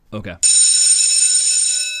Okay.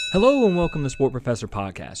 Hello and welcome to Sport Professor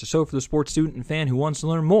Podcast, a show for the sports student and fan who wants to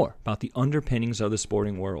learn more about the underpinnings of the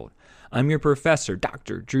sporting world. I'm your professor,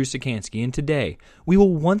 Dr. Drew Sikansky, and today we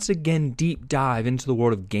will once again deep dive into the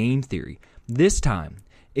world of game theory, this time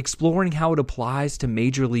exploring how it applies to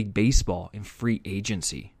Major League Baseball and free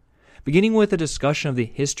agency. Beginning with a discussion of the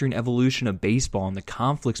history and evolution of baseball and the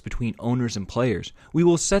conflicts between owners and players, we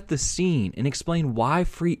will set the scene and explain why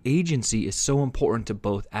free agency is so important to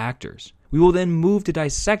both actors. We will then move to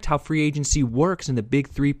dissect how free agency works in the big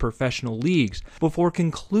three professional leagues before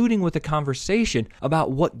concluding with a conversation about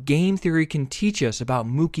what game theory can teach us about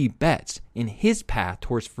Mookie Betts in his path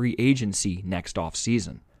towards free agency next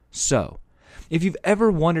offseason. So, if you've ever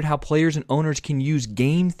wondered how players and owners can use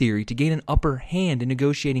game theory to gain an upper hand in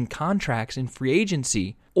negotiating contracts in free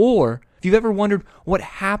agency, or if you've ever wondered what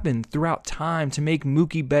happened throughout time to make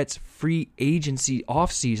Mookie Betts' free agency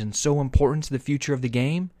offseason so important to the future of the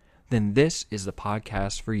game, then this is the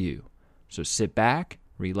podcast for you. So sit back,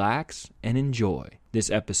 relax, and enjoy this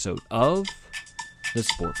episode of the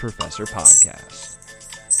Sport Professor Podcast.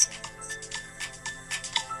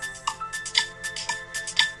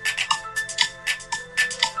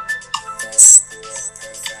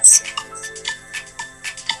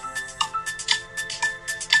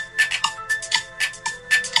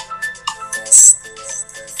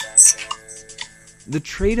 The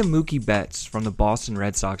trade of Mookie Betts from the Boston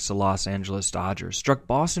Red Sox to Los Angeles Dodgers struck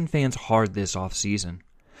Boston fans hard this offseason.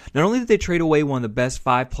 Not only did they trade away one of the best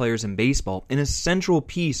 5 players in baseball, an essential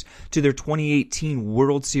piece to their 2018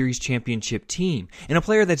 World Series championship team, and a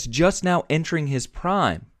player that's just now entering his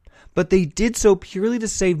prime, but they did so purely to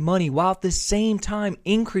save money while at the same time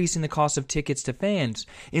increasing the cost of tickets to fans,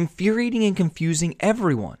 infuriating and confusing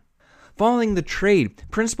everyone. Following the trade,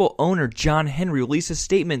 principal owner John Henry released a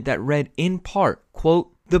statement that read in part,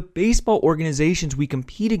 quote, "The baseball organizations we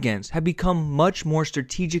compete against have become much more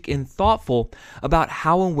strategic and thoughtful about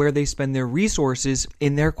how and where they spend their resources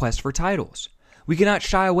in their quest for titles. We cannot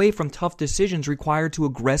shy away from tough decisions required to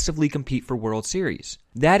aggressively compete for World Series.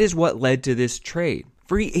 That is what led to this trade.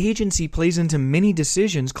 Free agency plays into many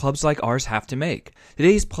decisions clubs like ours have to make.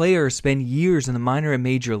 Today's players spend years in the minor and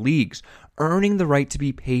major leagues, earning the right to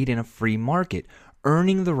be paid in a free market,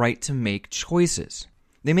 earning the right to make choices.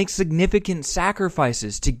 They make significant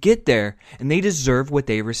sacrifices to get there, and they deserve what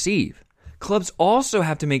they receive. Clubs also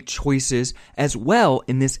have to make choices as well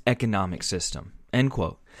in this economic system." End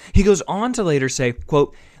quote. He goes on to later say,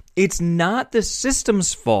 quote, "It's not the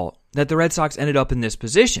system's fault that the Red Sox ended up in this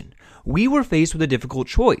position. We were faced with a difficult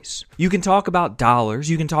choice. You can talk about dollars,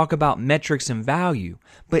 you can talk about metrics and value,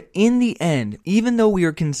 but in the end, even though we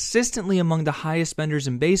are consistently among the highest spenders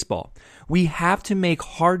in baseball, we have to make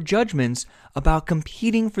hard judgments about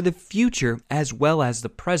competing for the future as well as the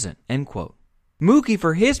present." End quote. Mookie,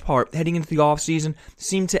 for his part, heading into the offseason,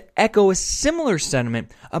 seemed to echo a similar sentiment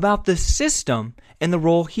about the system and the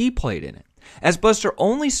role he played in it. As Buster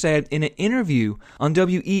Olney said in an interview on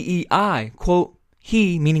WEEI, quote,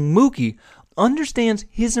 "He," meaning Mookie, "understands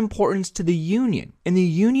his importance to the union, and the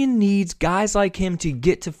union needs guys like him to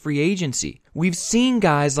get to free agency. We've seen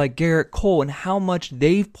guys like Garrett Cole and how much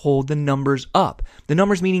they've pulled the numbers up. The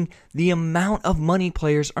numbers meaning the amount of money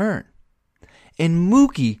players earn. And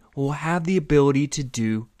Mookie will have the ability to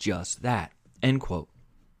do just that." End quote.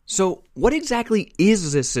 So what exactly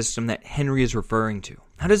is this system that Henry is referring to?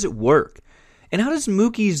 How does it work? And how does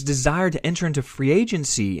Mookie's desire to enter into free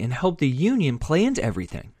agency and help the union play into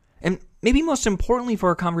everything? And maybe most importantly for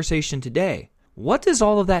our conversation today, what does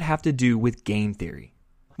all of that have to do with game theory?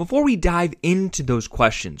 Before we dive into those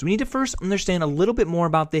questions, we need to first understand a little bit more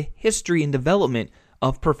about the history and development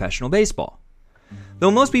of professional baseball. Though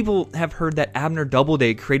most people have heard that Abner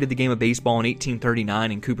Doubleday created the game of baseball in 1839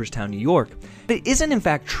 in Cooperstown, New York, it isn't in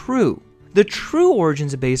fact true. The true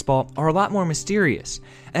origins of baseball are a lot more mysterious,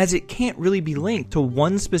 as it can't really be linked to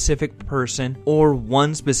one specific person or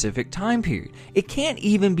one specific time period. It can't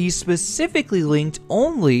even be specifically linked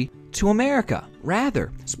only to America.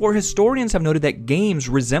 Rather, sport historians have noted that games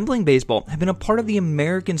resembling baseball have been a part of the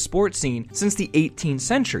American sports scene since the 18th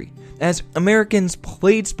century, as Americans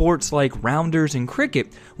played sports like rounders and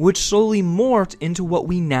cricket, which slowly morphed into what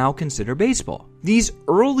we now consider baseball. These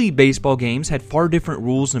early baseball games had far different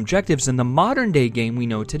rules and objectives than the modern-day game we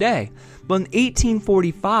know today. But in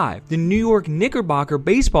 1845, the New York Knickerbocker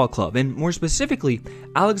Baseball Club, and more specifically,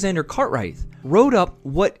 Alexander Cartwright, wrote up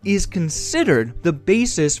what is considered the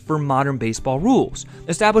basis for modern baseball rules,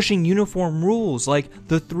 establishing uniform rules like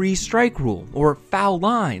the 3-strike rule, or foul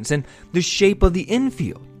lines, and the shape of the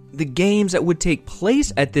infield. the games that would take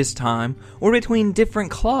place at this time were between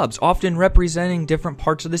different clubs, often representing different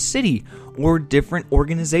parts of the city or different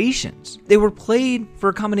organizations. They were played for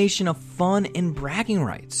a combination of fun and bragging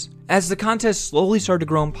rights. As the contest slowly started to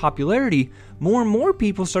grow in popularity, more and more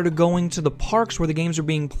people started going to the parks where the games were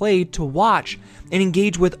being played to watch and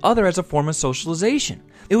engage with others as a form of socialization.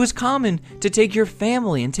 It was common to take your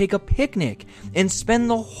family and take a picnic and spend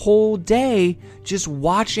the whole day just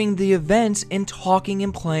watching the events and talking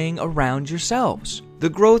and playing around yourselves. The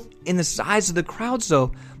growth in the size of the crowds,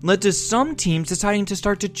 though, led to some teams deciding to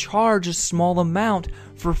start to charge a small amount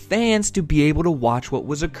for fans to be able to watch what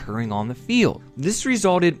was occurring on the field. This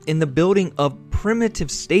resulted in the building of primitive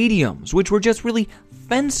stadiums, which were just really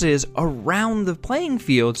fences around the playing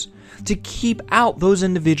fields to keep out those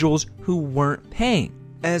individuals who weren't paying.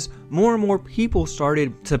 As more and more people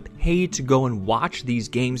started to pay to go and watch these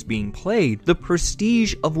games being played, the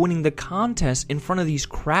prestige of winning the contest in front of these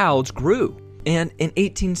crowds grew. And in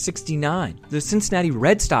 1869, the Cincinnati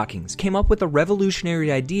Red Sox came up with a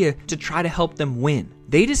revolutionary idea to try to help them win.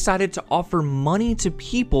 They decided to offer money to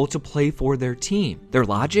people to play for their team. Their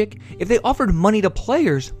logic? If they offered money to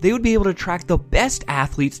players, they would be able to attract the best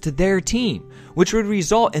athletes to their team, which would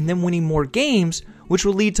result in them winning more games, which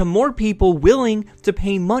would lead to more people willing to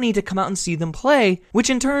pay money to come out and see them play,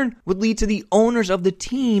 which in turn would lead to the owners of the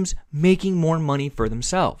teams making more money for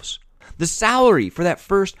themselves. The salary for that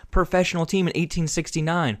first professional team in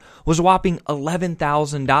 1869 was a whopping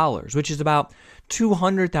 $11,000, which is about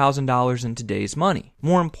 $200,000 in today's money.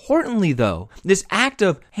 More importantly, though, this act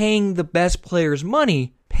of paying the best players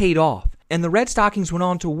money paid off, and the Red Sox went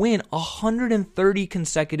on to win 130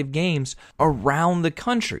 consecutive games around the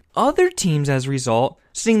country. Other teams, as a result,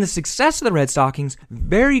 seeing the success of the Red Sox,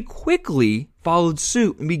 very quickly followed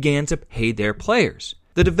suit and began to pay their players.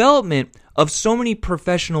 The development of so many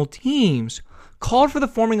professional teams called for the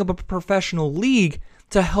forming of a professional league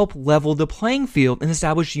to help level the playing field and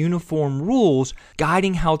establish uniform rules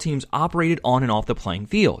guiding how teams operated on and off the playing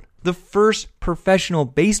field. The first professional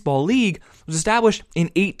baseball league was established in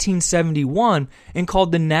 1871 and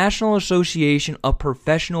called the National Association of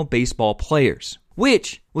Professional Baseball Players,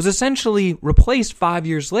 which was essentially replaced 5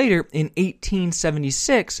 years later in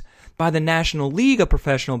 1876 by the National League of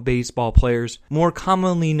Professional Baseball Players, more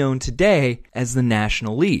commonly known today as the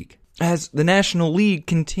National League. As the National League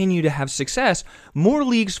continued to have success, more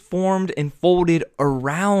leagues formed and folded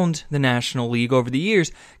around the National League over the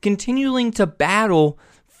years, continuing to battle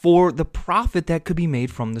for the profit that could be made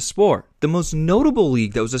from the sport. The most notable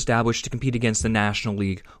league that was established to compete against the National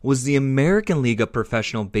League was the American League of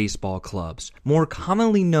Professional Baseball Clubs, more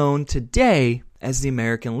commonly known today as the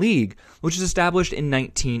American League, which was established in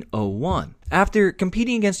 1901. After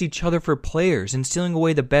competing against each other for players and stealing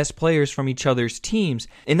away the best players from each other's teams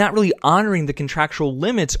and not really honoring the contractual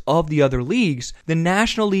limits of the other leagues, the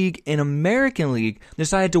National League and American League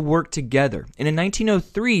decided to work together. And in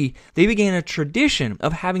 1903, they began a tradition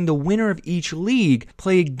of having the winner of each league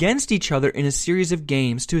play against each other in a series of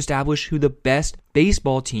games to establish who the best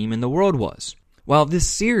baseball team in the world was. While this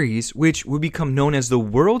series, which would become known as the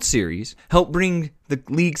World Series, helped bring the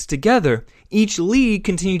leagues together, each league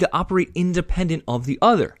continued to operate independent of the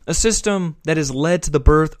other, a system that has led to the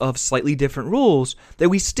birth of slightly different rules that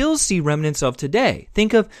we still see remnants of today.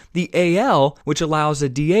 Think of the AL, which allows a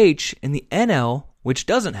DH, and the NL, which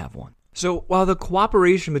doesn't have one. So while the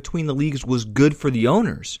cooperation between the leagues was good for the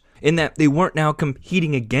owners, in that they weren't now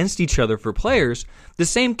competing against each other for players, the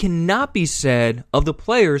same cannot be said of the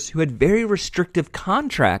players who had very restrictive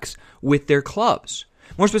contracts with their clubs.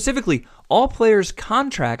 More specifically, all players'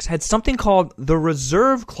 contracts had something called the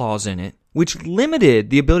reserve clause in it, which limited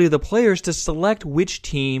the ability of the players to select which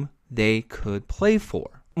team they could play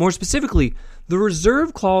for. More specifically, the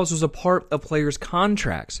reserve clause was a part of players'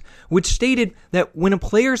 contracts, which stated that when a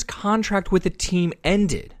player's contract with a team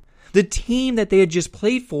ended, the team that they had just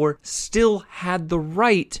played for still had the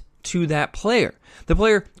right to that player. The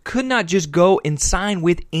player could not just go and sign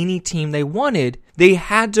with any team they wanted. They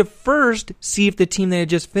had to first see if the team they had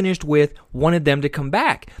just finished with wanted them to come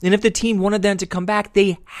back. And if the team wanted them to come back,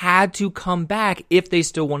 they had to come back if they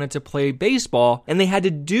still wanted to play baseball. And they had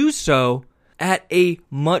to do so at a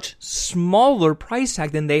much smaller price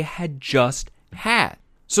tag than they had just had.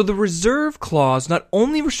 So the reserve clause not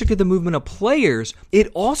only restricted the movement of players, it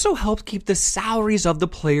also helped keep the salaries of the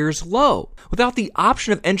players low. Without the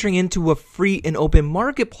option of entering into a free and open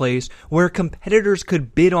marketplace where competitors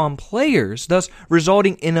could bid on players, thus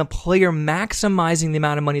resulting in a player maximizing the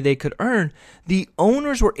amount of money they could earn, the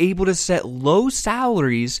owners were able to set low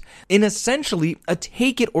salaries in essentially a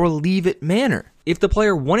take it or leave it manner. If the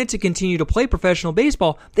player wanted to continue to play professional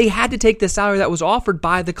baseball, they had to take the salary that was offered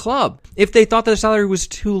by the club. If they thought the salary was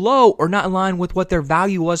too low or not in line with what their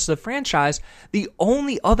value was to the franchise, the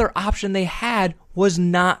only other option they had was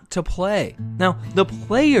not to play. Now, the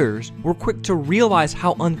players were quick to realize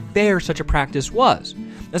how unfair such a practice was.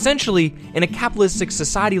 Essentially, in a capitalistic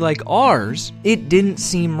society like ours, it didn't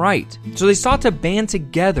seem right. So they sought to band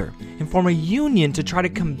together and form a union to try to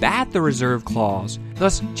combat the reserve clause,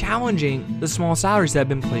 thus challenging the small salaries that had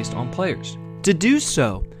been placed on players. To do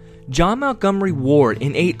so, John Montgomery Ward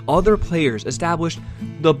and 8 other players established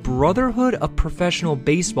the Brotherhood of Professional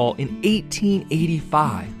Baseball in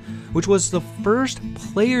 1885, which was the first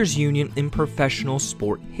players' union in professional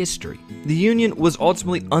sport history. The union was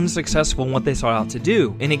ultimately unsuccessful in what they sought out to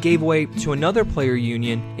do, and it gave way to another player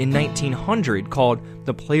union in 1900 called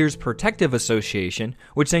the Players Protective Association,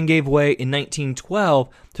 which then gave way in 1912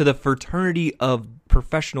 to the Fraternity of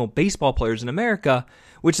Professional Baseball Players in America,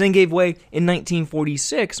 which then gave way in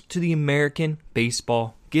 1946 to the American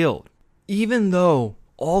Baseball Guild. Even though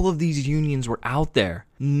all of these unions were out there,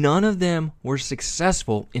 none of them were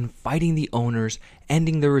successful in fighting the owners,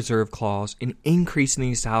 ending the reserve clause, and increasing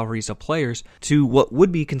the salaries of players to what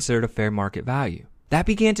would be considered a fair market value. That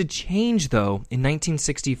began to change, though, in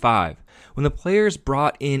 1965, when the players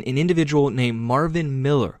brought in an individual named Marvin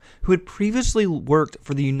Miller, who had previously worked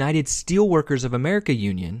for the United Steelworkers of America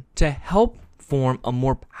Union, to help form a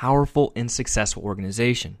more powerful and successful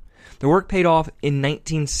organization. Their work paid off. In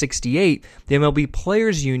 1968, the MLB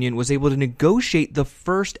Players Union was able to negotiate the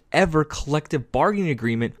first ever collective bargaining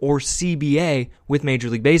agreement, or CBA, with Major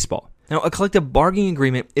League Baseball. Now, a collective bargaining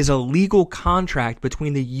agreement is a legal contract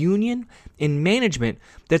between the union and management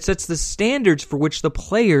that sets the standards for which the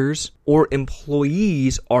players or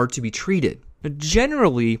employees are to be treated.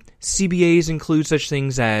 Generally, CBAs include such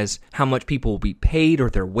things as how much people will be paid or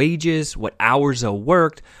their wages, what hours they'll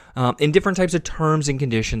work, and different types of terms and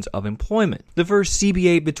conditions of employment. The first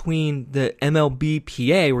CBA between the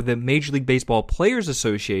MLBPA, or the Major League Baseball Players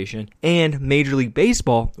Association, and Major League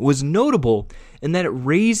Baseball was notable in that it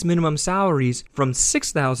raised minimum salaries from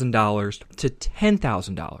 $6,000 to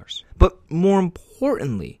 $10,000. But more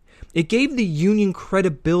importantly, it gave the union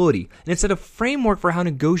credibility, and it set a framework for how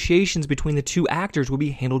negotiations between the two actors would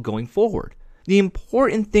be handled going forward. The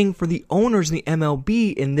important thing for the owners in the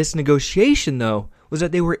MLB in this negotiation, though, was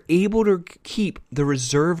that they were able to keep the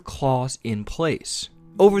reserve clause in place.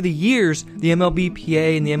 Over the years, the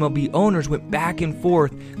MLBPA and the MLB owners went back and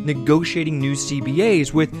forth negotiating new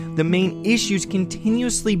CBAs, with the main issues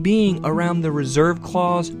continuously being around the reserve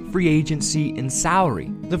clause, free agency, and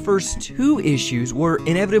salary. The first two issues were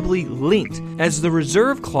inevitably linked, as the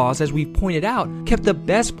reserve clause, as we pointed out, kept the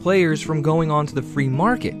best players from going on to the free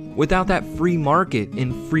market. Without that free market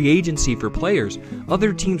and free agency for players,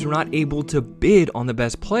 other teams were not able to bid on the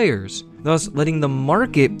best players, thus letting the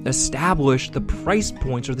market establish the price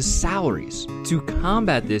points or the salaries. To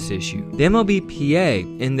combat this issue, the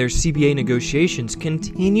MLBPA in their CBA negotiations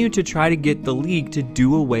continued to try to get the league to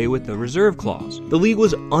do away with the reserve clause. The league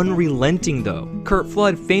was unrelenting, though. Curt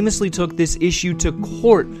Flood famously took this issue to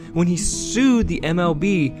court when he sued the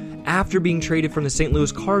MLB after being traded from the St.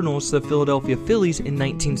 Louis Cardinals to the Philadelphia Phillies in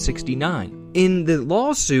 1969. In the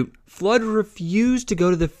lawsuit, Flood refused to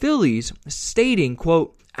go to the Phillies, stating,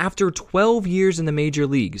 quote, "After 12 years in the major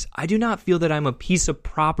leagues, I do not feel that I'm a piece of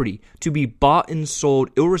property to be bought and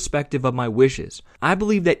sold irrespective of my wishes. I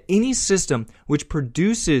believe that any system which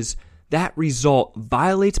produces that result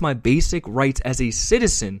violates my basic rights as a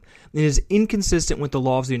citizen and is inconsistent with the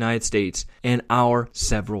law of the United States and our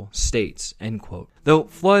several states," end quote. Though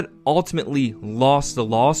Flood ultimately lost the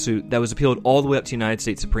lawsuit that was appealed all the way up to the United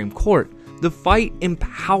States Supreme Court, the fight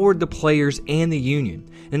empowered the players and the union.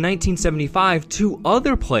 In 1975, two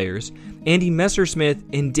other players, Andy Messersmith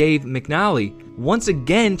and Dave McNally, once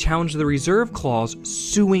again challenged the reserve clause,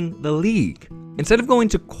 suing the league. Instead of going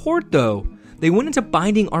to court, though, they went into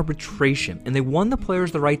binding arbitration, and they won the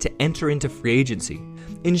players the right to enter into free agency.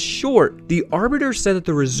 In short, the arbiter said that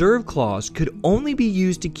the reserve clause could only be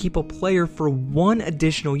used to keep a player for one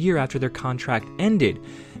additional year after their contract ended,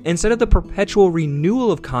 instead of the perpetual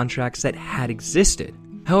renewal of contracts that had existed.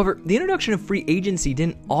 However, the introduction of free agency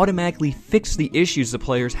didn't automatically fix the issues the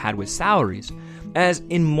players had with salaries, as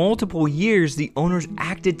in multiple years the owners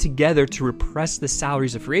acted together to repress the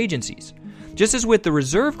salaries of free agencies. Just as with the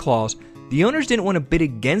reserve clause, the owners didn't want to bid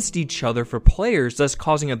against each other for players, thus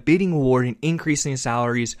causing a bidding war and increasing the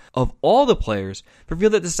salaries of all the players, for fear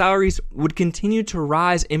that the salaries would continue to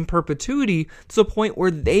rise in perpetuity to the point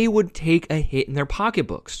where they would take a hit in their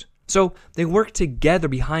pocketbooks. So they worked together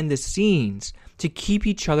behind the scenes to keep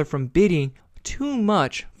each other from bidding too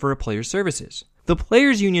much for a player's services. The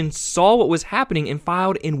players' union saw what was happening and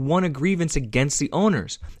filed and won a grievance against the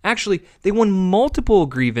owners. Actually, they won multiple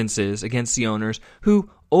grievances against the owners who,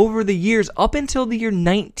 over the years, up until the year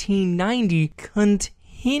 1990,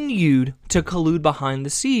 continued to collude behind the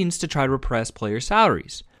scenes to try to repress player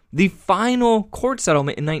salaries. The final court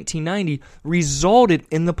settlement in 1990 resulted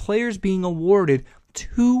in the players being awarded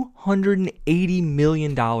 $280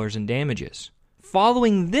 million in damages.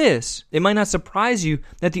 Following this, it might not surprise you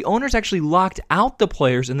that the owners actually locked out the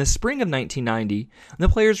players in the spring of 1990, and the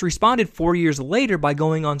players responded 4 years later by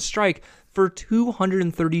going on strike for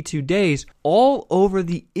 232 days, all over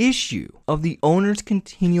the issue of the owners'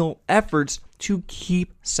 continual efforts to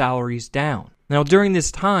keep salaries down. Now, during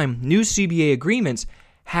this time, new CBA agreements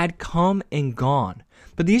had come and gone,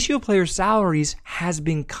 but the issue of player salaries has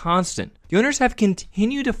been constant. The owners have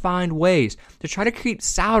continued to find ways to try to keep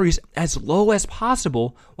salaries as low as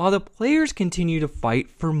possible while the players continue to fight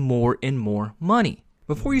for more and more money.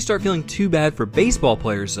 Before you start feeling too bad for baseball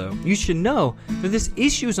players, though, you should know that this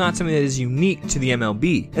issue is not something that is unique to the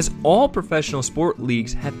MLB, as all professional sport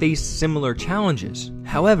leagues have faced similar challenges.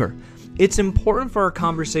 However, it's important for our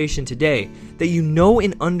conversation today that you know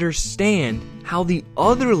and understand how the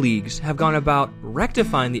other leagues have gone about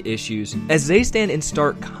rectifying the issues, as they stand in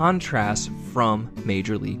stark contrast from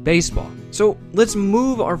Major League Baseball. So let's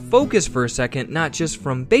move our focus for a second, not just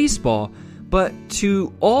from baseball, but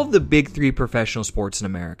to all of the big three professional sports in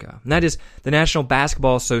America. And that is the National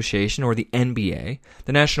Basketball Association, or the NBA,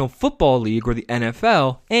 the National Football League, or the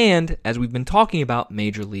NFL, and, as we've been talking about,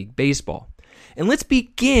 Major League Baseball. And let's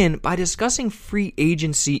begin by discussing free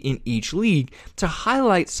agency in each league to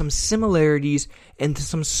highlight some similarities and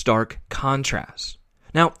some stark contrasts.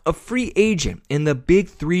 Now, a free agent in the big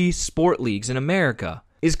three sport leagues in America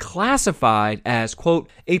is classified as, quote,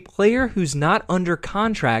 a player who's not under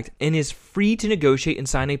contract and is free to negotiate and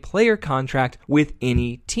sign a player contract with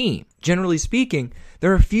any team. Generally speaking,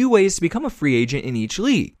 there are a few ways to become a free agent in each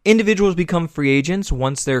league. Individuals become free agents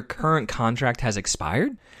once their current contract has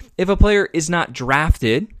expired. If a player is not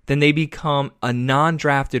drafted, then they become a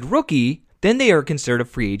non-drafted rookie. Then they are considered a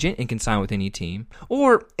free agent and can sign with any team.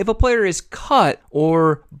 Or if a player is cut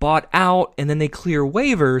or bought out and then they clear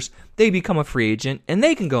waivers, they become a free agent and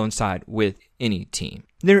they can go inside with any team.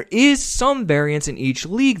 There is some variance in each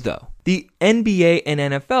league, though. The NBA and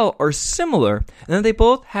NFL are similar in that they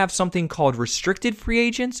both have something called restricted free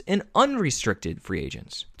agents and unrestricted free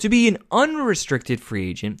agents. To be an unrestricted free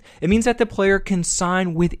agent, it means that the player can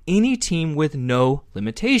sign with any team with no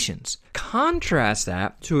limitations. Contrast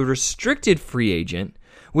that to a restricted free agent,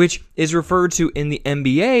 which is referred to in the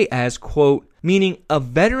NBA as, quote, meaning a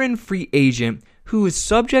veteran free agent who is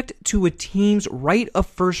subject to a team's right of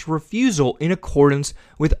first refusal in accordance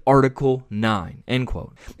with Article 9, end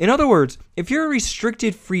quote. In other words, if you're a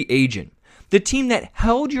restricted free agent, the team that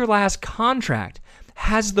held your last contract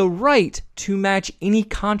has the right to match any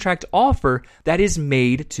contract offer that is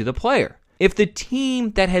made to the player. If the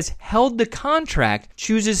team that has held the contract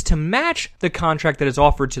chooses to match the contract that is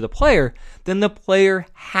offered to the player, then the player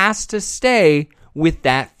has to stay with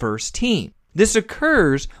that first team. This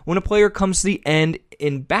occurs when a player comes to the end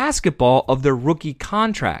in basketball of their rookie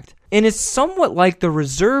contract, and is somewhat like the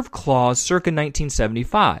reserve clause circa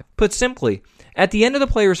 1975. Put simply, at the end of the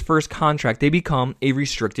player's first contract, they become a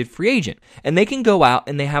restricted free agent, and they can go out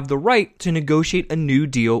and they have the right to negotiate a new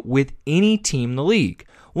deal with any team in the league.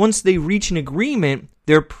 Once they reach an agreement,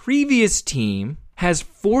 their previous team has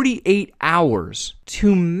 48 hours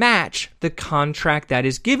to match the contract that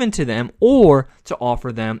is given to them or to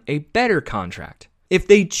offer them a better contract. If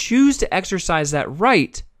they choose to exercise that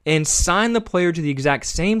right and sign the player to the exact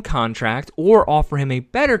same contract or offer him a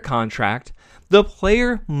better contract, the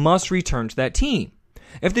player must return to that team.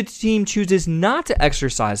 If the team chooses not to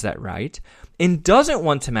exercise that right and doesn't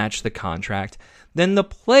want to match the contract, then the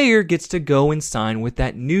player gets to go and sign with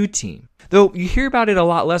that new team. Though you hear about it a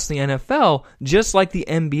lot less in the NFL, just like the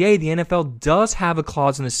NBA, the NFL does have a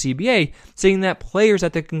clause in the CBA saying that players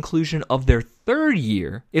at the conclusion of their third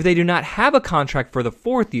year, if they do not have a contract for the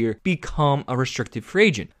fourth year, become a restricted free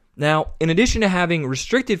agent. Now, in addition to having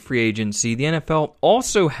restricted free agency, the NFL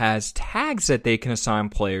also has tags that they can assign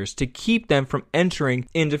players to keep them from entering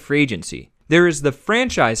into free agency. There is the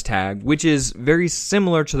franchise tag, which is very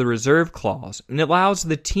similar to the reserve clause, and it allows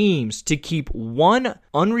the teams to keep one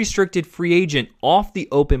unrestricted free agent off the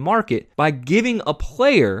open market by giving a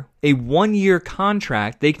player a 1-year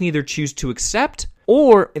contract they can either choose to accept,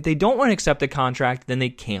 or if they don't want to accept the contract, then they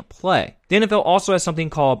can't play. The NFL also has something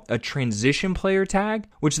called a transition player tag,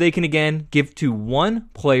 which they can again give to one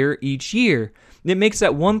player each year. And it makes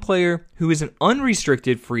that one player who is an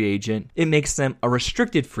unrestricted free agent, it makes them a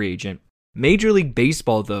restricted free agent. Major League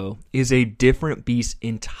Baseball, though, is a different beast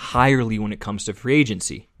entirely when it comes to free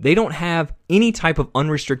agency. They don't have any type of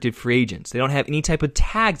unrestricted free agents. They don't have any type of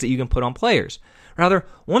tags that you can put on players. Rather,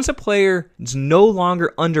 once a player is no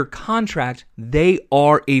longer under contract, they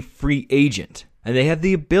are a free agent, and they have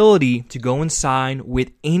the ability to go and sign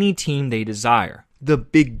with any team they desire. The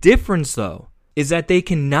big difference, though, is that they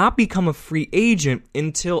cannot become a free agent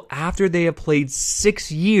until after they have played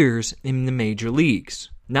 6 years in the major leagues.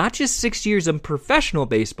 Not just 6 years in professional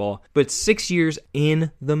baseball, but 6 years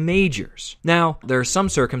in the majors. Now, there are some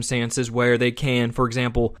circumstances where they can, for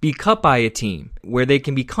example, be cut by a team, where they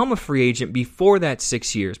can become a free agent before that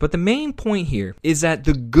 6 years. But the main point here is that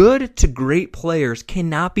the good to great players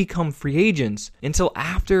cannot become free agents until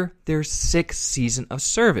after their 6th season of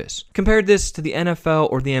service. Compare this to the NFL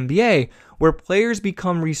or the NBA, where players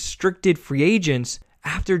become restricted free agents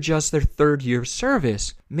after just their 3rd year of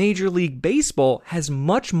service. Major League Baseball has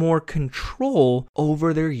much more control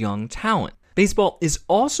over their young talent. Baseball is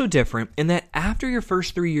also different in that after your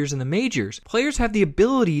first 3 years in the majors, players have the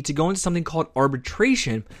ability to go into something called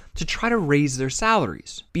arbitration to try to raise their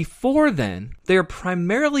salaries. Before then, they are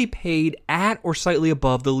primarily paid at or slightly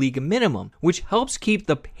above the league minimum, which helps keep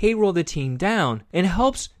the payroll of the team down and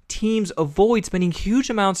helps teams avoid spending huge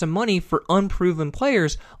amounts of money for unproven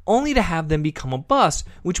players only to have them become a bust,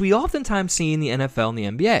 which we oftentimes see in the NFL and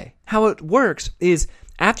the NBA. How it works is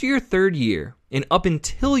after your 3rd year and up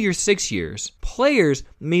until your 6 years, players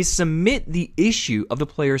may submit the issue of the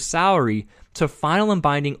player's salary to final and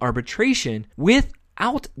binding arbitration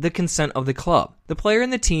without the consent of the club. The player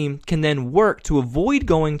and the team can then work to avoid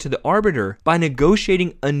going to the arbiter by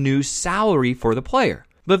negotiating a new salary for the player.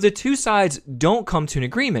 But if the two sides don't come to an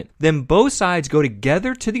agreement, then both sides go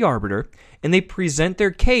together to the arbiter and they present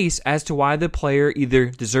their case as to why the player either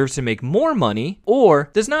deserves to make more money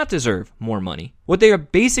or does not deserve more money. What they are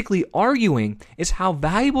basically arguing is how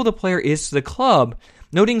valuable the player is to the club,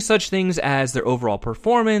 noting such things as their overall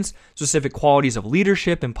performance, specific qualities of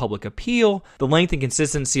leadership and public appeal, the length and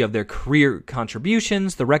consistency of their career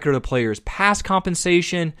contributions, the record of the player's past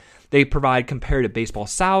compensation. They provide comparative baseball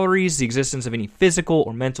salaries, the existence of any physical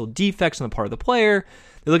or mental defects on the part of the player.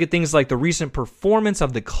 They look at things like the recent performance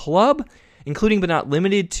of the club, including but not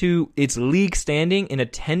limited to its league standing and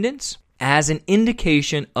attendance, as an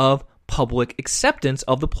indication of public acceptance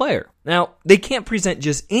of the player. Now, they can't present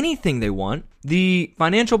just anything they want. The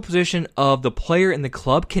financial position of the player and the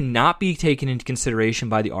club cannot be taken into consideration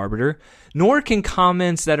by the arbiter, nor can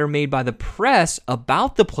comments that are made by the press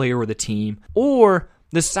about the player or the team, or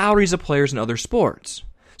the salaries of players in other sports.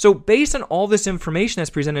 So based on all this information that's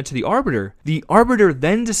presented to the arbiter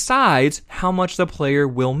then decides how much the player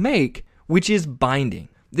will make, which is binding.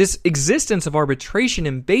 This existence of arbitration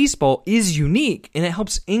in baseball is unique, and it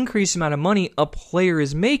helps increase the amount of money a player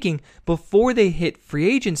is making before they hit free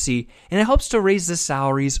agency, and it helps to raise the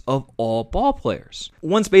salaries of all ball players.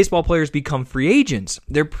 Once baseball players become free agents,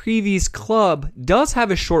 their previous club does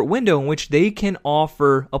have a short window in which they can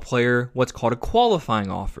offer a player what's called a qualifying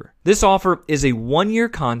offer. This offer is a 1-year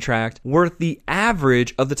contract worth the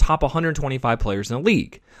average of the top 125 players in the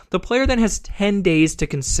league. The player then has 10 days to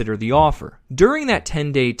consider the offer. During that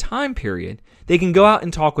 10-day time period, they can go out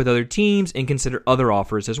and talk with other teams and consider other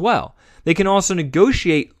offers as well. They can also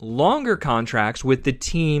negotiate longer contracts with the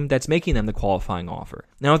team that's making them the qualifying offer.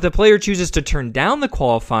 Now, if the player chooses to turn down the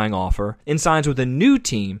qualifying offer and signs with a new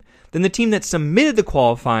team, then the team that submitted the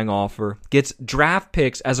qualifying offer gets draft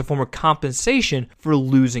picks as a form of compensation for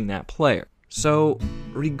losing that player. So,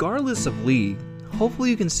 regardless of league, hopefully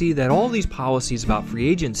you can see that all these policies about free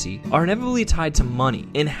agency are inevitably tied to money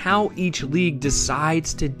and how each league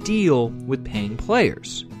decides to deal with paying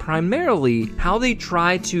players. Primarily, how they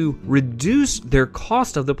try to reduce their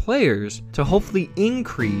cost of the players to hopefully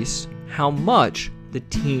increase how much the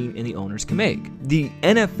team and the owners can make. The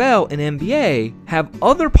NFL and NBA have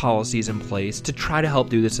other policies in place to try to help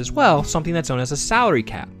do this as well, something that's known as a salary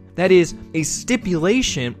cap. That is a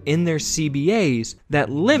stipulation in their CBAs that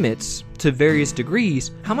limits, to various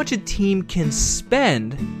degrees, how much a team can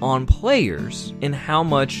spend on players and how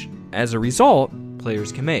much, as a result,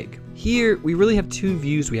 players can make. Here, we really have two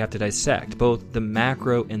views we have to dissect, both the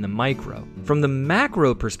macro and the micro. From the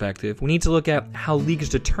macro perspective, we need to look at how leagues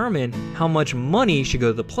determine how much money should go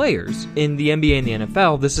to the players. In the NBA and the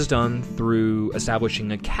NFL, this is done through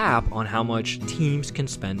establishing a cap on how much teams can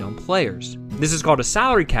spend on players. This is called a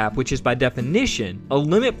salary cap, which is by definition a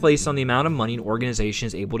limit placed on the amount of money an organization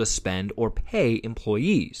is able to spend or pay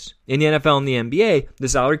employees. In the NFL and the NBA, the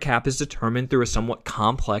salary cap is determined through a somewhat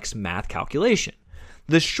complex math calculation.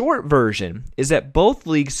 The short version is that both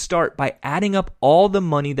leagues start by adding up all the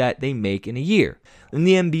money that they make in a year. In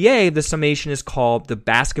the NBA, the summation is called the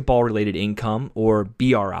basketball-related income, or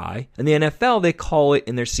BRI. In the NFL, they call it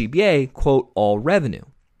in their CBA, quote, all revenue.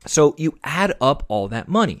 So you add up all that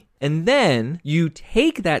money. And then you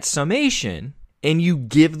take that summation and you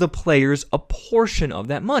give the players a portion of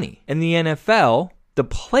that money. In the NFL, the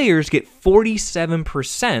players get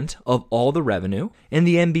 47% of all the revenue. In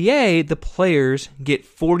the NBA, the players get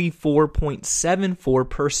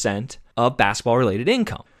 44.74% of basketball-related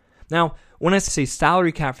income. Now, when I say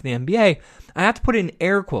salary cap for the NBA, I have to put it in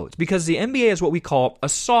air quotes because the NBA is what we call a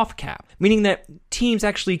soft cap, meaning that teams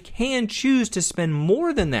actually can choose to spend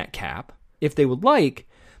more than that cap if they would like,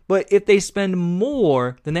 but if they spend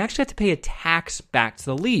more, then they actually have to pay a tax back to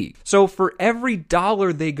the league. So for every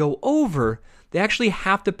dollar they go over, they actually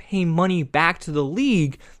have to pay money back to the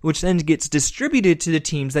league, which then gets distributed to the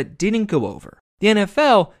teams that didn't go over. The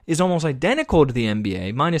NFL is almost identical to the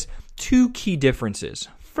NBA, minus two key differences.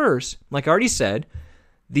 First, like I already said,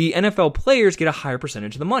 the NFL players get a higher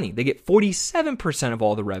percentage of the money. They get 47% of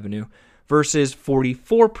all the revenue versus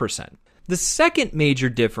 44%. The second major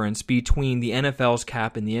difference between the NFL's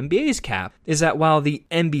cap and the NBA's cap is that while the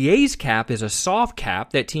NBA's cap is a soft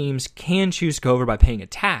cap that teams can choose to go over by paying a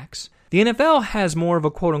tax, the NFL has more of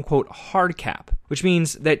a quote-unquote hard cap, which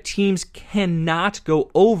means that teams cannot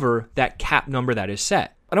go over that cap number that is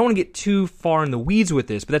set. I don't want to get too far in the weeds with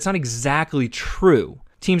this, but that's not exactly true.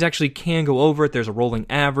 Teams actually can go over it. There's a rolling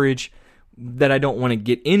average that I don't want to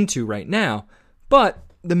get into right now. But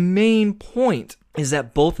the main point is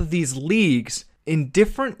that both of these leagues, in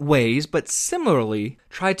different ways, but similarly,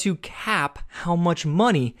 try to cap how much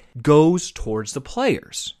money goes towards the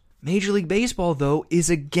players. Major League Baseball, though,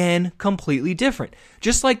 is again completely different.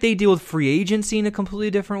 Just like they deal with free agency in a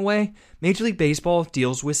completely different way, Major League Baseball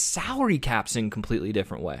deals with salary caps in a completely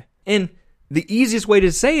different way. And the easiest way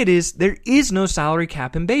to say it is there is no salary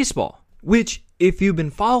cap in baseball, which, if you've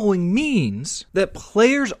been following, means that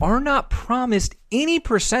players are not promised any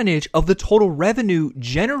percentage of the total revenue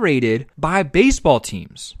generated by baseball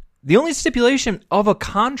teams. The only stipulation of a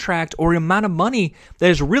contract or amount of money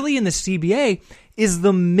that is really in the CBA is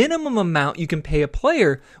the minimum amount you can pay a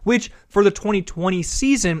player, which for the 2020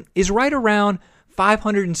 season is right around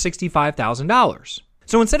 $565,000.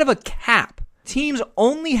 So instead of a cap, teams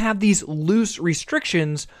only have these loose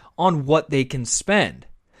restrictions on what they can spend.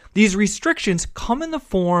 These restrictions come in the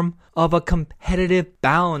form of a competitive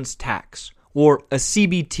balance tax, or a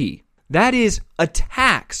CBT. That is a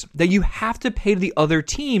tax that you have to pay to the other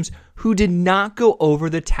teams who did not go over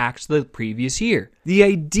the tax the previous year. The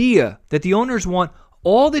idea that the owners want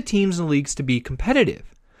all the teams in the leagues to be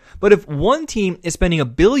competitive. But if one team is spending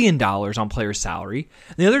 $1 billion on player salary,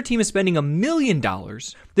 and the other team is spending $1 million,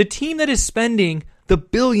 the team that is spending the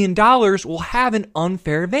 $1 billion will have an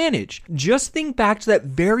unfair advantage. Just think back to that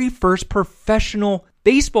very first professional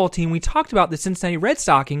baseball team we talked about, the Cincinnati Red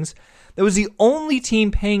Sox, that was the only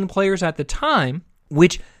team paying players at the time,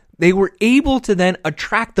 which they were able to then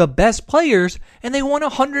attract the best players, and they won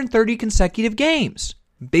 130 consecutive games.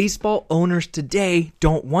 Baseball owners today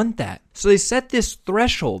don't want that. So they set this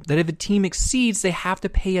threshold that if a team exceeds, they have to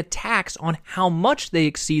pay a tax on how much they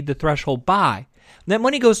exceed the threshold by. And that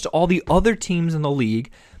money goes to all the other teams in the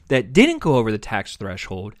league that didn't go over the tax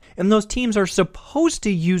threshold, and those teams are supposed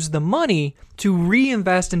to use the money to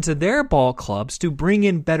reinvest into their ball clubs to bring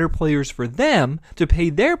in better players for them, to pay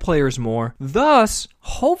their players more, thus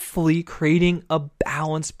hopefully creating a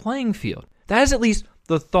balanced playing field. That is at least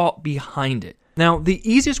the thought behind it. Now, the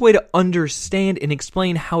easiest way to understand and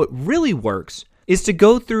explain how it really works is to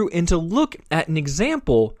go through and to look at an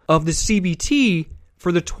example of the CBT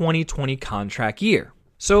for the 2020 contract year.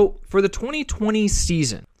 So, for the 2020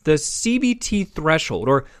 season, the CBT threshold,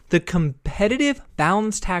 or the competitive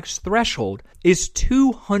balance tax threshold, is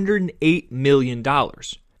 $208 million.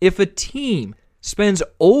 If a team spends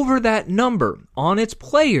over that number on its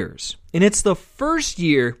players, and it's the first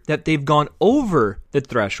year that they've gone over the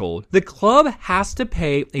threshold, the club has to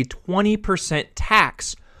pay a 20%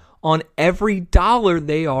 tax on every dollar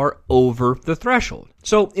they are over the threshold.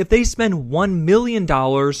 So if they spend $1 million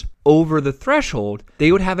over the threshold,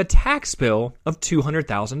 they would have a tax bill of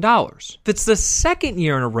 $200,000. If it's the second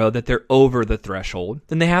year in a row that they're over the threshold,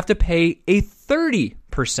 then they have to pay a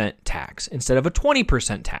 30% tax instead of a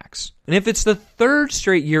 20% tax. And if it's the third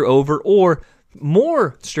straight year over, or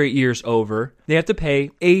more straight years over, they have to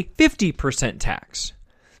pay a 50% tax.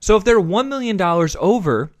 So if they're $1 million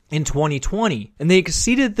over in 2020, and they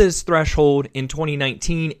exceeded this threshold in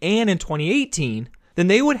 2019 and in 2018, then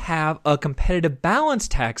they would have a competitive balance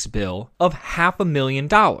tax bill of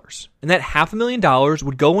 $500,000. And that $500,000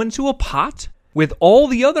 would go into a pot with all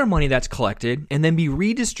the other money that's collected and then be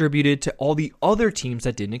redistributed to all the other teams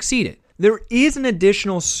that didn't exceed it. There is an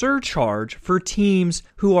additional surcharge for teams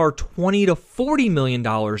who are $20 to $40 million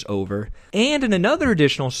over, and another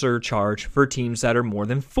additional surcharge for teams that are more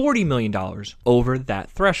than $40 million over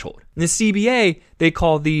that threshold. In the CBA, they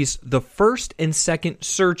call these the first and second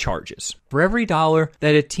surcharges. For every dollar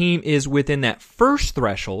that a team is within that first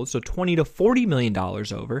threshold, so $20 to $40 million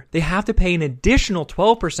over, they have to pay an additional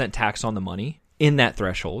 12% tax on the money in that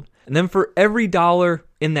threshold. And then for every dollar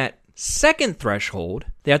in that second threshold,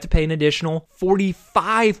 they have to pay an additional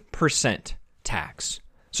 45% tax.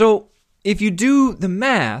 So if you do the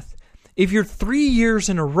math, if you're 3 years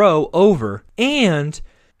in a row over and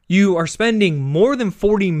you are spending more than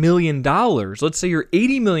 $40 million, let's say you're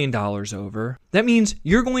 $80 million over, that means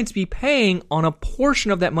you're going to be paying on a portion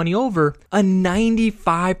of that money over a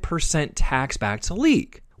 95% tax back to the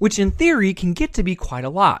league, which in theory can get to be quite a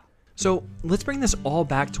lot. So let's bring this all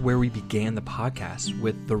back to where we began the podcast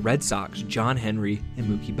with the Red Sox, John Henry, and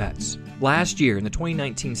Mookie Betts. Last year, in the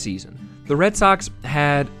 2019 season, the Red Sox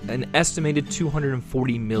had an estimated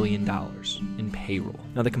 $240 million in payroll.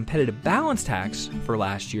 Now, the competitive balance tax for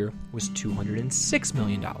last year was $206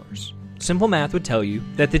 million. Simple math would tell you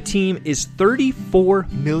that the team is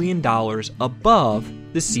 $34 million above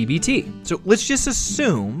the CBT. So let's just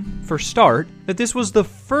assume, for start, that this was the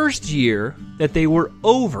first year that they were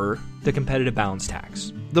over the competitive balance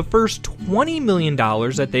tax. The first $20 million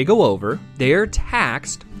that they go over, they are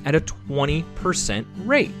taxed at a 20%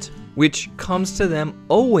 rate, which comes to them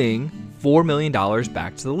owing $4 million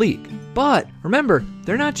back to the league. But remember,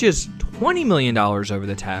 they're not just $20 million over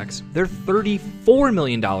the tax, they're $34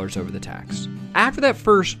 million over the tax. After that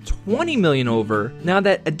first $20 million over, now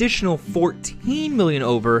that additional $14 million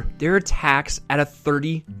over, they're taxed at a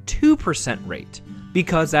 32% rate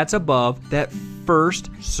because that's above that first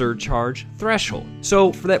surcharge threshold.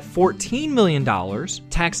 So for that $14 million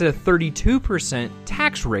taxed at a 32%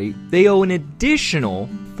 tax rate, they owe an additional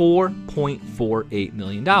 $4.48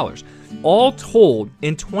 million. All told,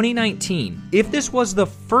 in 2019, if this was the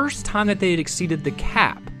first time that they had exceeded the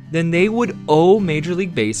cap, then they would owe Major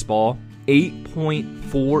League Baseball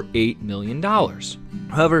 $8.48 million.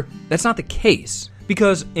 However, that's not the case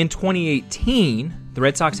because in 2018, the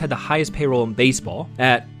Red Sox had the highest payroll in baseball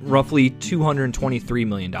at roughly $223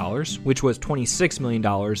 million, which was $26 million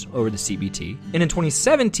over the CBT. And in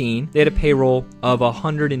 2017, they had a payroll of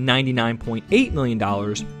 $199.8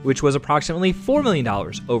 million, which was approximately $4 million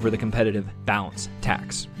over the competitive balance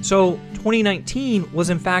tax. So 2019 was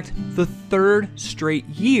in fact the third straight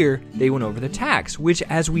year they went over the tax, which,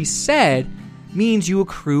 as we said, means you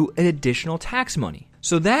accrue an additional tax money.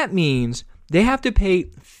 So that means they have to pay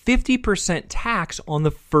 50% tax on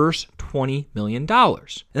the first $20 million. And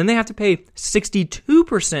then they have to pay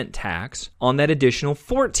 62% tax on that additional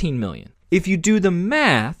 $14 million. If you do the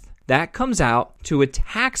math, that comes out to a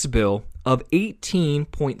tax bill of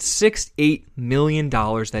 $18.68 million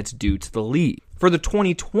that's due to the league. For the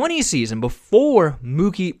 2020 season, before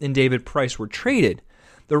Mookie and David Price were traded,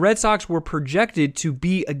 the Red Sox were projected to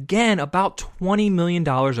be again about $20 million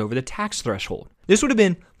over the tax threshold. This would have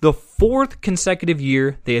been the fourth consecutive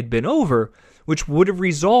year they had been over, which would have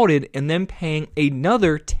resulted in them paying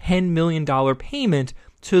another $10 million payment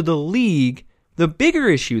to the league. The bigger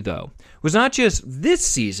issue, though, was not just this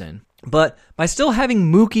season, but by still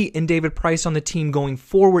having Mookie and David Price on the team going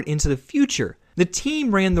forward into the future, the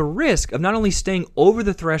team ran the risk of not only staying over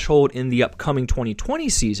the threshold in the upcoming 2020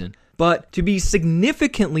 season, but to be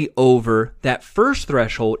significantly over that first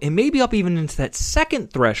threshold and maybe up even into that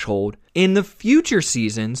second threshold in the future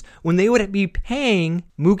seasons when they would be paying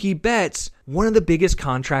Mookie Betts one of the biggest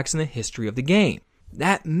contracts in the history of the game.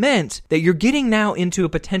 That meant that you're getting now into a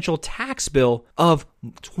potential tax bill of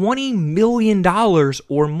 $20 million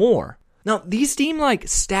or more. Now, these seem like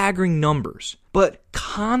staggering numbers, but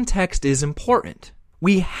context is important.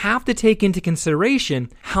 We have to take into consideration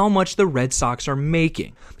how much the Red Sox are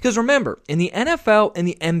making. Because remember, in the NFL and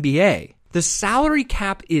the NBA, the salary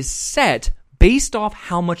cap is set based off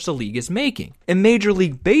how much the league is making. In Major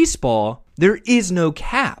League Baseball, there is no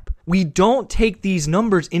cap. We don't take these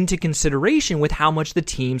numbers into consideration with how much the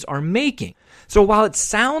teams are making. So while it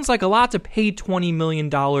sounds like a lot to pay $20 million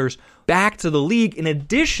back to the league in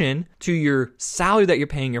addition to your salary that you're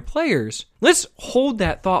paying your players, let's hold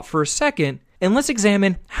that thought for a second and let's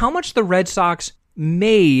examine how much the Red Sox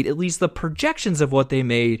made, at least the projections of what they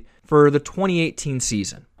made for the 2018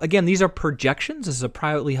 season. Again, these are projections. This is a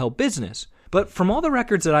privately held business. but from all the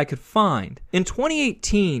records that I could find, in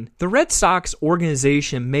 2018, the Red Sox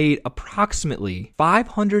organization made approximately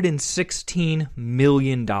 $516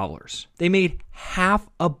 million. They made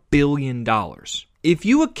 $500 million. If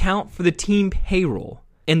you account for the team payroll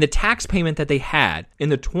and the tax payment that they had in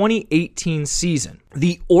the 2018 season,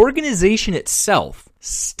 the organization itself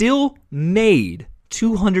still made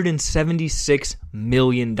 $276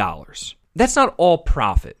 million. That's not all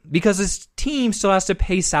profit, because this team still has to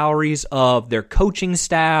pay salaries of their coaching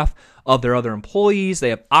staff, of their other employees.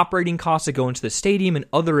 They have operating costs that go into the stadium and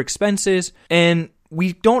other expenses, and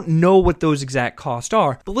we don't know what those exact costs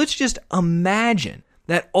are. But let's just imagine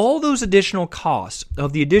that all those additional costs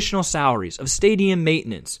of the additional salaries, of stadium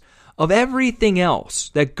maintenance, of everything else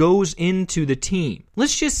that goes into the team,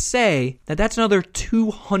 let's just say that that's another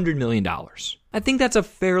 $200 million. I think that's a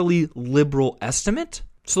fairly liberal estimate.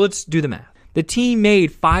 So let's do the math. The team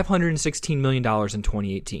made $516 million in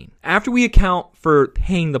 2018. After we account for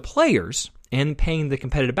paying the players and paying the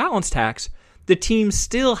competitive balance tax, the team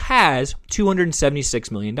still has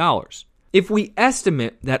 $276 million. If we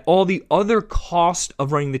estimate that all the other cost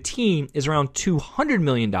of running the team is around $200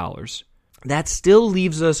 million, that still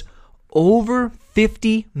leaves us over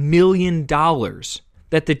 $50 million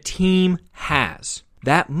that the team has.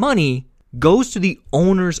 That money goes to the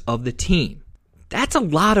owners of the team. That's a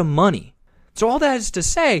lot of money. So all that is to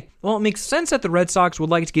say, well, it makes sense that the Red Sox would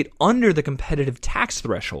like to get under the competitive tax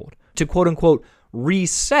threshold to quote-unquote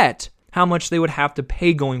reset how much they would have to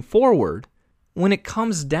pay going forward. When it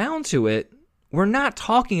comes down to it, we're not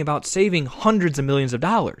talking about saving hundreds of millions of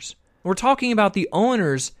dollars. We're talking about the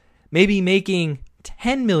owners maybe making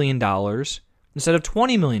 $10 million instead of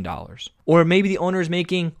 $20 million. Or maybe the owner is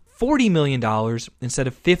making $40 million instead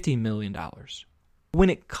of $50 million. When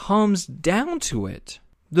it comes down to it,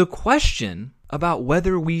 the question about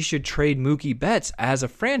whether we should trade Mookie Betts as a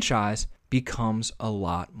franchise becomes a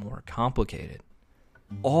lot more complicated.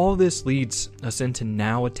 All this leads us into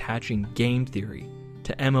now attaching game theory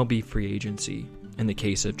to MLB free agency in the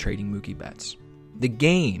case of trading Mookie Betts. The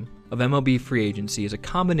game of MLB free agency is a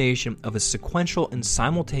combination of a sequential and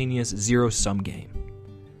simultaneous zero-sum game.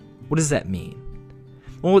 What does that mean?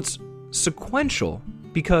 Well, it's sequential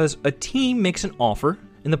because a team makes an offer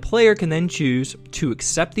and the player can then choose to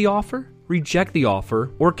accept the offer, reject the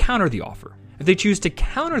offer, or counter the offer. If they choose to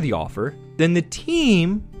counter the offer, then the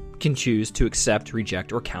team can choose to accept,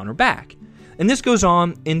 reject, or counter back. And this goes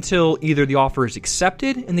on until either the offer is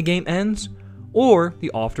accepted and the game ends, or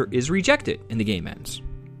the offer is rejected and the game ends.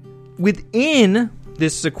 Within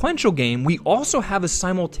this sequential game, we also have a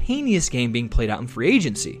simultaneous game being played out in free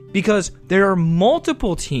agency because there are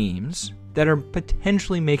multiple teams that are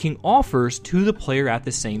potentially making offers to the player at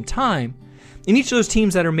the same time. And each of those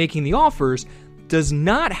teams that are making the offers does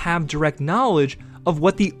not have direct knowledge of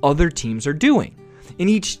what the other teams are doing. And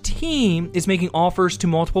each team is making offers to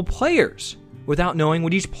multiple players without knowing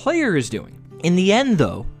what each player is doing. In the end,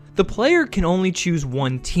 though, the player can only choose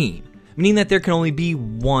one team, meaning that there can only be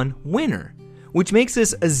one winner, which makes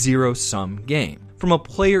this a zero-sum game. From a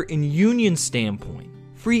player and union standpoint,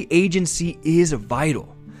 free agency is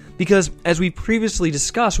vital. Because, as we previously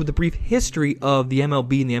discussed with the brief history of the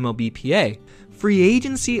MLB and the MLBPA, free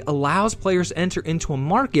agency allows players to enter into a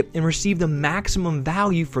market and receive the maximum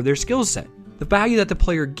value for their skill set. The value that the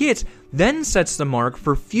player gets then sets the mark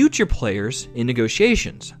for future players in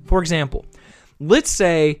negotiations. For example, let's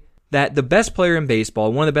say that the best player in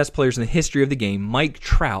baseball, one of the best players in the history of the game, Mike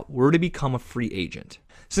Trout, were to become a free agent.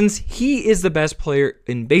 Since he is the best player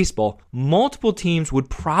in baseball, multiple teams would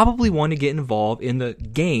probably want to get involved in the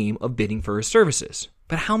game of bidding for his services.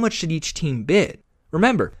 But how much should each team bid?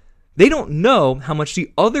 Remember, they don't know how much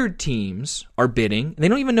the other teams are bidding, and they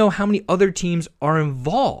don't even know how many other teams are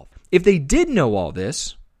involved. If they did know all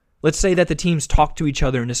this, let's say that the teams talk to each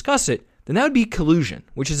other and discuss it, then that would be collusion,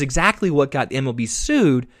 which is exactly what got the MLB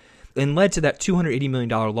sued and led to that $280 million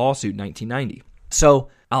lawsuit in 1990. So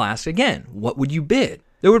I'll ask again, what would you bid?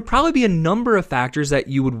 There would probably be a number of factors that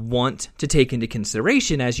you would want to take into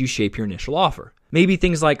consideration as you shape your initial offer. Maybe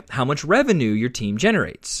things like how much revenue your team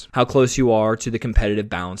generates, how close you are to the competitive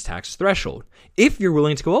balance tax threshold, if you're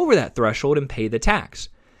willing to go over that threshold and pay the tax.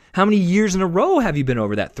 How many years in a row have you been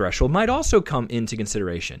over that threshold might also come into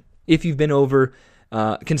consideration, if you've been over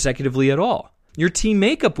consecutively at all. Your team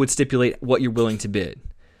makeup would stipulate what you're willing to bid,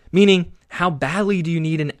 meaning how badly do you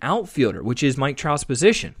need an outfielder, which is Mike Trout's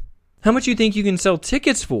position. How much you think you can sell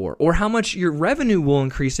tickets for, or how much your revenue will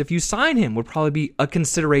increase if you sign him would probably be a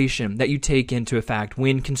consideration that you take into effect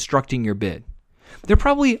when constructing your bid. There are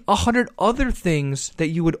probably 100 other things that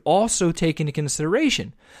you would also take into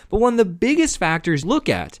consideration. But one of the biggest factors to look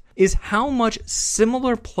at is how much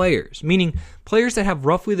similar players, meaning players that have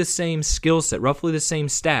roughly the same skill set, roughly the same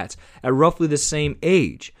stats, at roughly the same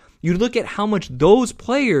age, you look at how much those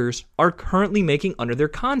players are currently making under their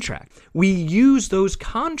contract. We use those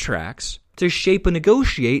contracts to shape and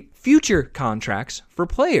negotiate future contracts for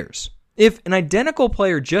players. If an identical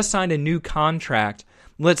player just signed a new contract,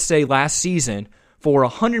 let's say last season, for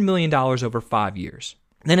 $100 million over 5 years,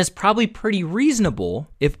 then it's probably pretty reasonable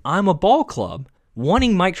if I'm a ball club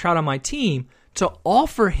wanting Mike Trout on my team to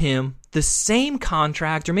offer him the same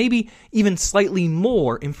contract or maybe even slightly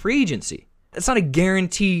more in free agency. It's not a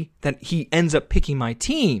guarantee that he ends up picking my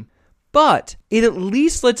team, but it at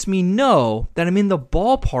least lets me know that I'm in the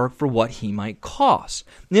ballpark for what he might cost.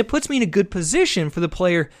 And it puts me in a good position for the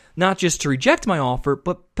player not just to reject my offer,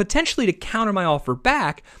 but potentially to counter my offer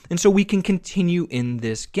back, and so we can continue in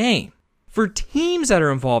this game. For teams that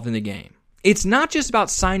are involved in the game, it's not just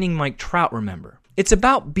about signing Mike Trout, remember. It's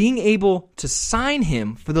about being able to sign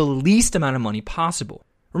him for the least amount of money possible.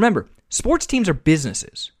 Remember, sports teams are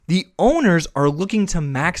businesses. The owners are looking to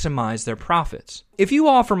maximize their profits. If you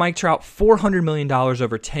offer Mike Trout $400 million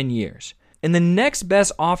over 10 years, and the next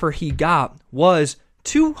best offer he got was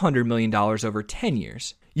 $200 million over 10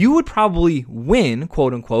 years, you would probably win,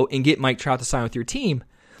 quote unquote, and get Mike Trout to sign with your team,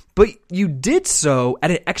 but you did so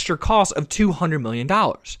at an extra cost of $200 million.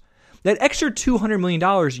 That extra $200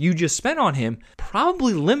 million you just spent on him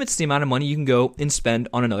probably limits the amount of money you can go and spend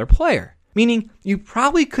on another player. Meaning, you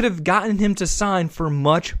probably could have gotten him to sign for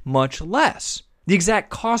much, much less. The exact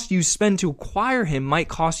cost you spend to acquire him might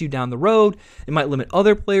cost you down the road. It might limit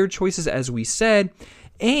other player choices, as we said.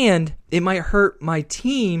 And it might hurt my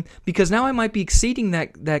team because now I might be exceeding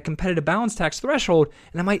that competitive balance tax threshold,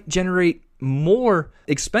 and I might generate more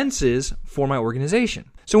expenses for my organization.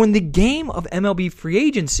 So in the game of MLB free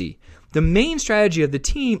agency, the main strategy of the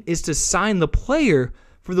team is to sign the player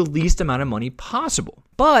for the least amount of money possible.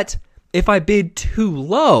 But if I bid too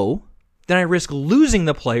low, then I risk losing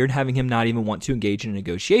the player and having him not even want to engage in a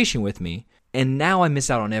negotiation with me, and now I miss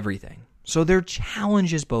out on everything. So there are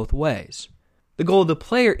challenges both ways. The goal of the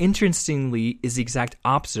player, interestingly, is the exact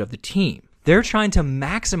opposite of the team. They're trying to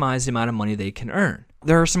maximize the amount of money they can earn.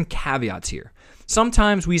 There are some caveats here.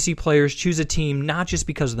 Sometimes we see players choose a team not just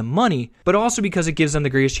because of the money, but also because it gives them the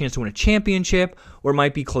greatest chance to win a championship, or it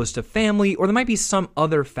might be close to family, or there might be some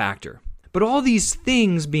other factor. But all these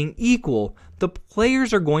things being equal, the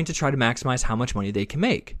players are going to try to maximize how much money they can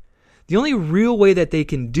make. The only real way that they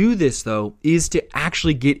can do this, though, is to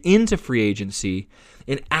actually get into free agency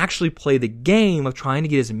and actually play the game of trying to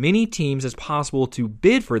get as many teams as possible to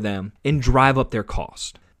bid for them and drive up their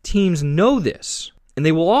cost. Teams know this, and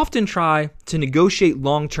they will often try to negotiate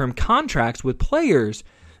long-term contracts with players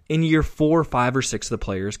in year 4, 5, or 6 of the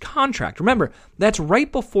player's contract. Remember, that's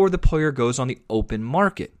right before the player goes on the open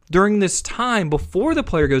market. During this time, before the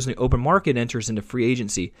player goes on the open market and enters into free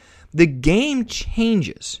agency, the game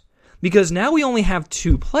changes because now we only have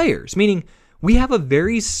 2 players, meaning we have a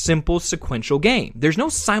very simple sequential game. There's no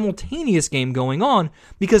simultaneous game going on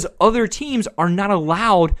because other teams are not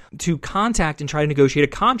allowed to contact and try to negotiate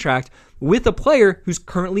a contract with a player who's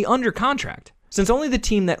currently under contract. Since only the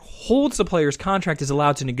team that holds the player's contract is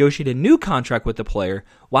allowed to negotiate a new contract with the player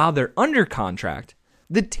while they're under contract,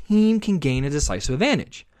 the team can gain a decisive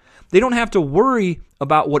advantage. They don't have to worry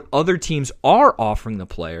about what other teams are offering the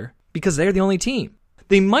player because they're the only team.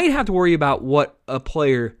 They might have to worry about what a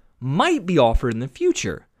player might be offered in the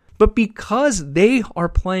future, but because they are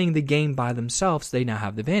playing the game by themselves, they now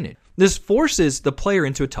have the advantage. This forces the player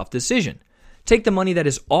into a tough decision. Take the money that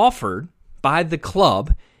is offered by the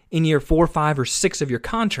club in year 4, 5, or 6 of your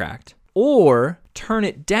contract, or turn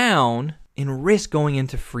it down and risk going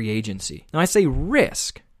into free agency. Now, I say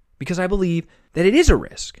risk because I believe that it is a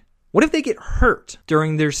risk. What if they get hurt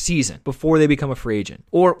during their season before they become a free agent?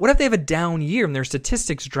 Or what if they have a down year and their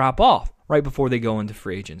statistics drop off right before they go into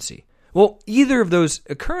free agency? Well, either of those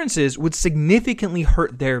occurrences would significantly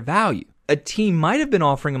hurt their value. A team might have been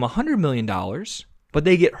offering them $100 million, but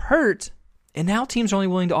they get hurt, and now teams are only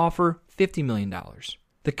willing to offer $50 million.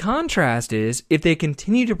 The contrast is if they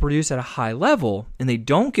continue to produce at a high level and they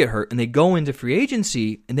don't get hurt and they go into free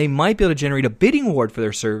agency and they might be able to generate a bidding war for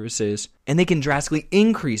their services and they can drastically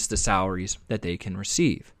increase the salaries that they can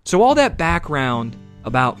receive. So all that background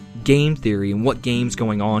about game theory and what game's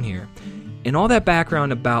going on here, and all that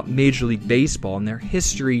background about Major League Baseball and their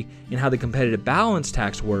history and how the competitive balance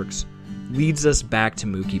tax works leads us back to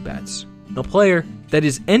Mookie Betts, a player that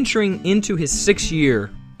is entering into his 6th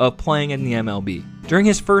year of playing in the MLB. During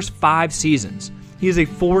his first 5 seasons, He is a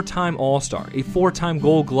 4-time All-Star, a 4-time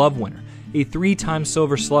Gold Glove winner, a 3-time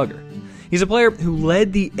Silver Slugger. He's a player who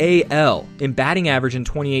led the AL in batting average in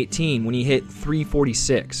 2018 when he hit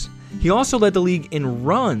 .346. He also led the league in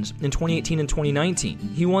runs in 2018 and 2019.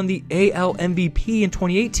 He won the AL MVP in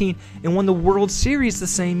 2018 and won the World Series the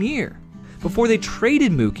same year. Before they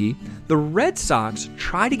traded Mookie, the Red Sox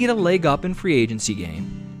tried to get a leg up in free agency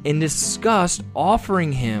game and discussed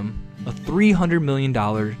offering him a $300 million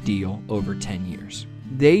deal over 10 years.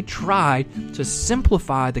 They tried to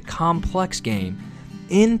simplify the complex game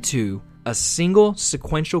into a single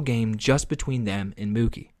sequential game just between them and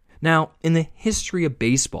Mookie. Now, in the history of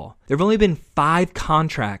baseball, there have only been 5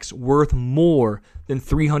 contracts worth more than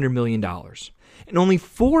 $300 million, and only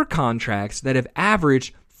 4 contracts that have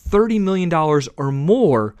averaged $30 million or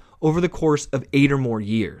more over the course of 8 or more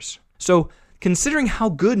years. So, considering how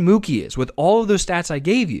good Mookie is with all of those stats I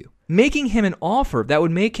gave you, making him an offer that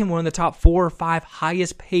would make him one of the top 4 or 5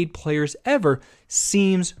 highest paid players ever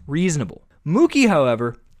seems reasonable. Mookie,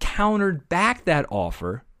 however, countered back that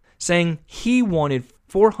offer, saying he wanted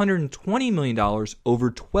 $420 million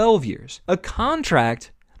over 12 years, a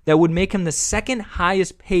contract that would make him the second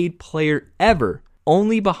highest paid player ever,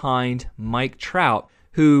 only behind Mike Trout,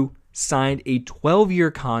 who signed a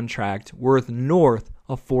 12-year contract worth north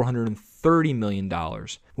of $430 million,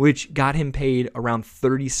 which got him paid around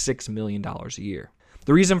 $36 million a year.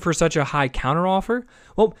 The reason for such a high counteroffer?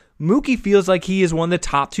 Well, Mookie feels like he is one of the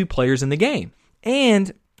top 2 players in the game,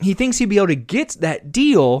 and he thinks he'd be able to get that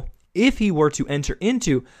deal if he were to enter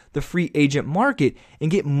into the free agent market and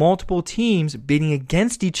get multiple teams bidding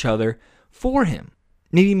against each other for him.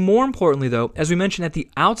 Maybe more importantly, though, as we mentioned at the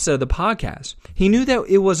outset of the podcast, he knew that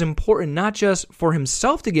it was important not just for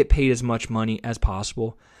himself to get paid as much money as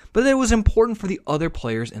possible, but that it was important for the other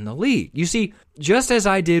players in the league. You see, just as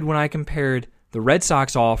I did when I compared the Red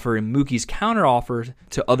Sox offer and Mookie's counteroffer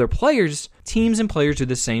to other players, teams and players do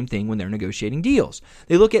the same thing when they're negotiating deals.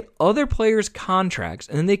 They look at other players' contracts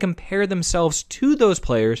and then they compare themselves to those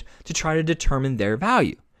players to try to determine their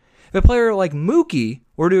value. If a player like Mookie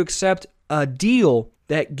were to accept a deal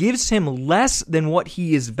that gives him less than what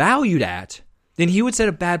he is valued at, then he would set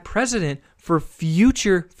a bad precedent for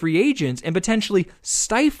future free agents and potentially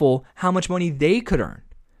stifle how much money they could earn.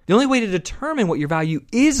 The only way to determine what your value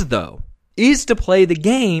is, though, is to play the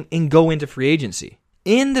game and go into free agency.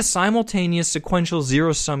 In the simultaneous sequential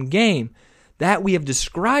zero-sum game that we have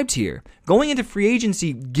described here, going into free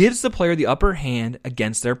agency gives the player the upper hand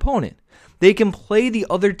against their opponent. They can play the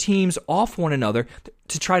other teams off one another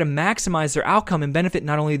to try to maximize their outcome and benefit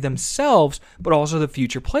not only themselves, but also the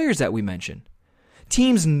future players that we mentioned.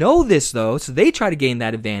 Teams know this, though, so they try to gain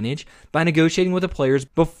that advantage by negotiating with the players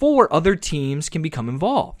before other teams can become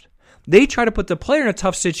involved. They try to put the player in a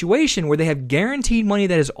tough situation where they have guaranteed money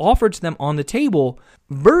that is offered to them on the table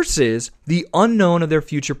versus the unknown of their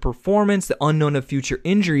future performance, the unknown of future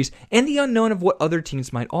injuries, and the unknown of what other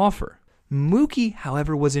teams might offer. Mookie,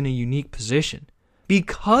 however, was in a unique position.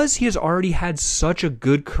 Because he has already had such a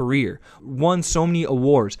good career, won so many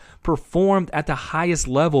awards, performed at the highest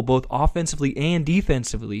level both offensively and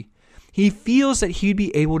defensively, he feels that he'd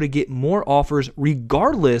be able to get more offers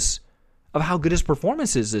regardless of how good his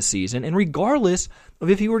performance is this season and regardless of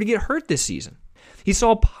if he were to get hurt this season. He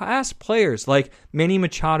saw past players like Manny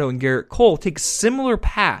Machado and Garrett Cole take similar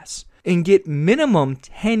paths and get minimum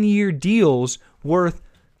 10-year deals worth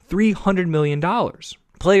 $300 million.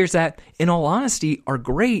 Players that, in all honesty, are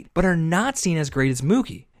great, but are not seen as great as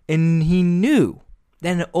Mookie. And he knew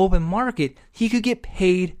that in an open market, he could get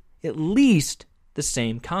paid at least the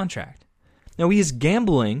same contract. Now, he is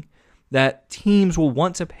gambling that teams will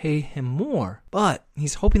want to pay him more, but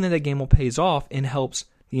he's hoping that that gamble pays off and helps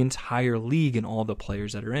the entire league and all the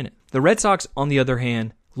players that are in it. The Red Sox, on the other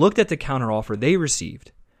hand, looked at the counteroffer they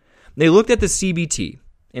received. They looked at the CBT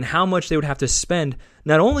and how much they would have to spend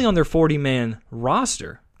not only on their 40-man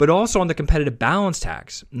roster, but also on the competitive balance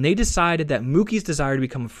tax. And they decided that Mookie's desire to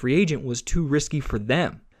become a free agent was too risky for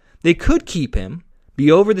them. They could keep him,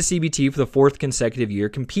 be over the CBT for the 4th consecutive year,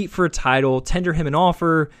 compete for a title, tender him an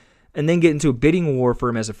offer, and then get into a bidding war for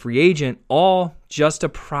him as a free agent, all just to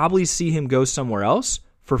probably see him go somewhere else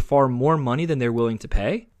for far more money than they're willing to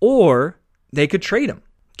pay. Or they could trade him,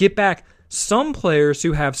 get back some players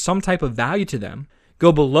who have some type of value to them,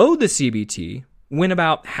 go below the CBT, win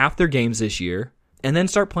about half their games this year, and then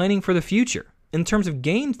start planning for the future. In terms of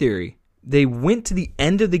game theory, they went to the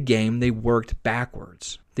end of the game, they worked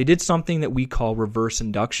backwards. They did something that we call reverse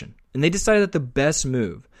induction. And they decided that the best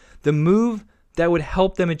move, the move that would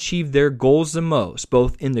help them achieve their goals the most,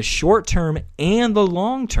 both in the short term and the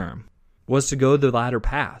long term, was to go the latter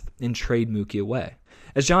path and trade Mookie away.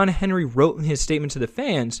 As John Henry wrote in his statement to the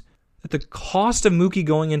fans, that the cost of Mookie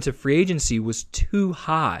going into free agency was too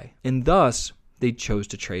high, and thus they chose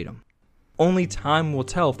to trade him. Only time will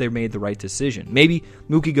tell if they made the right decision. Maybe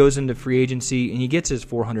Mookie goes into free agency and he gets his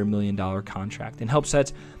 $400 million contract and helps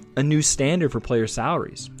set a new standard for player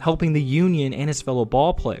salaries, helping the union and his fellow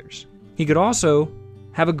ball players. He could also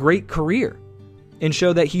have a great career and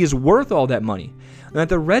show that he is worth all that money and that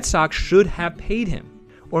the Red Sox should have paid him.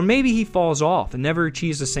 Or maybe he falls off and never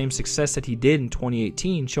achieves the same success that he did in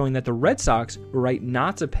 2018, showing that the Red Sox were right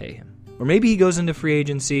not to pay him. Or maybe he goes into free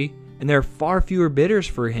agency and there are far fewer bidders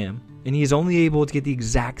for him and he is only able to get the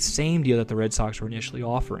exact same deal that the Red Sox were initially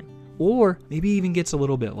offering. Or maybe he even gets a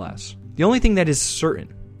little bit less. The only thing that is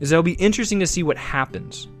certain is that it'll be interesting to see what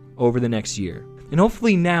happens over the next year. And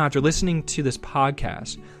hopefully now, after listening to this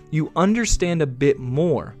podcast, you understand a bit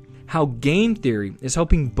more how game theory is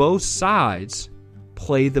helping both sides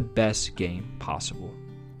play the best game possible.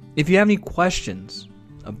 If you have any questions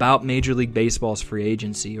about Major League Baseball's free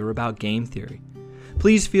agency or about game theory,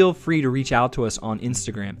 please feel free to reach out to us on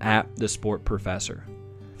Instagram at The Sport Professor.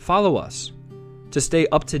 Follow us to stay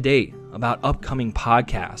up to date about upcoming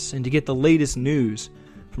podcasts and to get the latest news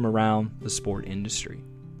from around the sport industry.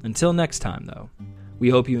 Until next time, though, we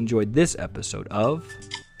hope you enjoyed this episode of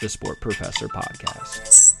the Sport Professor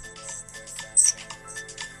Podcast.